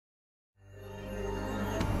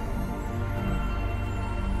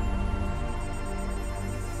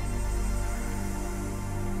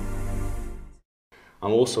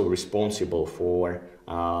I'm also responsible for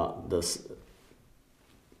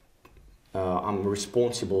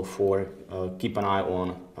keep an eye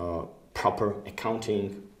on proper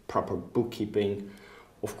accounting, proper bookkeeping.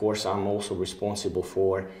 Of course, I'm also responsible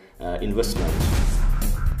for investments.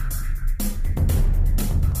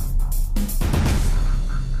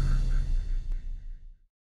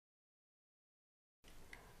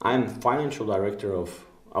 I'm financial director of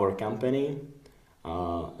our company.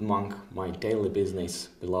 Among my daily business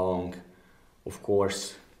belong, of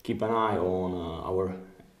course, keep an eye on our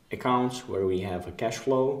accounts where we have a cash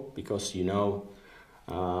flow, because you know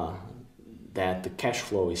that the cash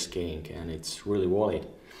flow is king, and it's really worth it,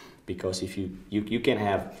 because if you can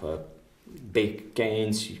have big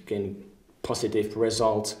gains, you can positive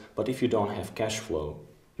results, but if you don't have cash flow,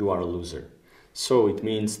 you are a loser. So it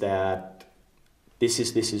means that this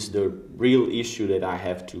is the real issue that I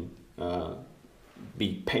have to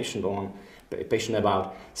be patient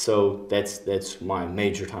about. So that's my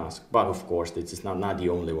major task. But of course, this is not the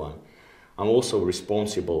only one. I'm also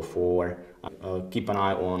responsible for keep an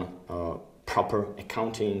eye on proper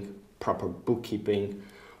accounting, proper bookkeeping.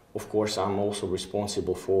 Of course, I'm also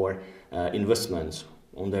responsible for investments,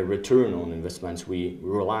 on the return on investments we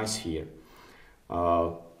realize here.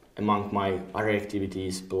 Among my other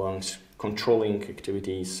activities belongs controlling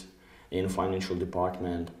activities in financial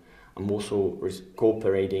department. I'm also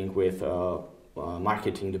cooperating with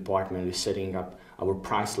marketing department with setting up our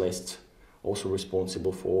price lists. Also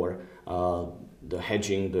responsible for the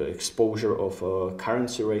hedging, the exposure of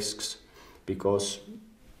currency risks, because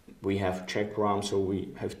we have Czech crown, so we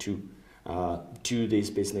have to do this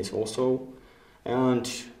business also, and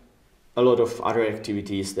a lot of other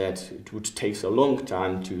activities that it would take a long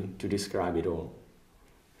time to describe it all.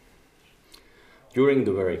 During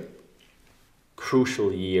the very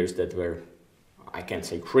crucial years that were, I can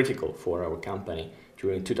say, critical for our company,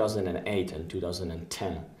 during 2008 and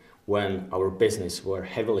 2010, when our business were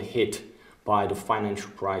heavily hit by the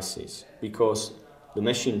financial crisis, because the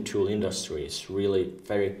machine tool industry is really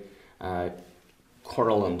very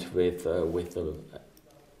correlate with the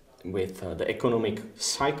economic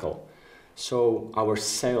cycle. So our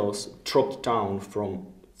sales dropped down from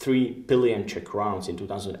 3 billion Czech crowns in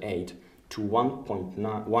 2008 to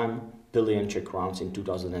 1.1 billion Czech crowns in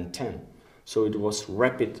 2010. So it was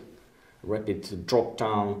rapid drop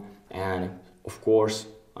down, and of course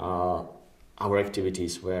our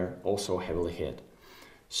activities were also heavily hit.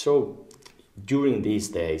 So during these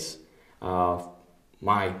days,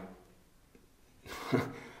 my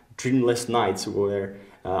dreamless nights were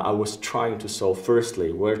I was trying to solve,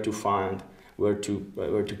 firstly, where to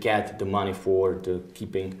get the money for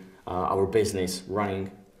keeping our business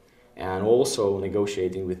running, and also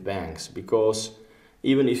negotiating with banks, because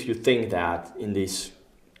even if you think that in these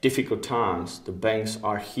difficult times the banks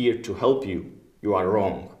are here to help you, you are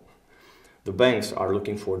wrong. The banks are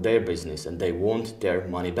looking for their business and they want their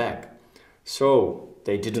money back. So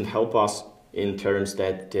they didn't help us in terms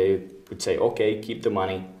that they would say, okay, keep the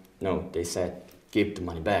money. No, they said, give the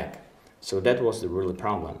money back. So that was the real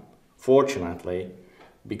problem. Fortunately,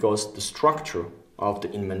 because the structure of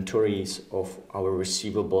the inventories of our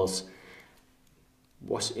receivables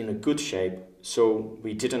was in a good shape, so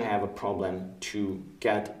we didn't have a problem to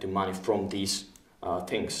get the money from these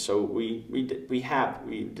things. So we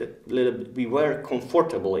were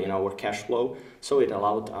comfortable in our cash flow, so it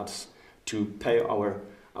allowed us to pay our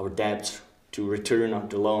debts, to return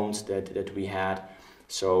the loans that we had.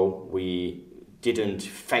 So we didn't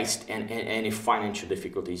face any financial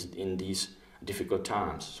difficulties in these difficult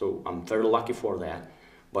times. So I'm very lucky for that,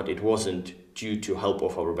 but it wasn't due to help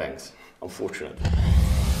of our banks, unfortunately.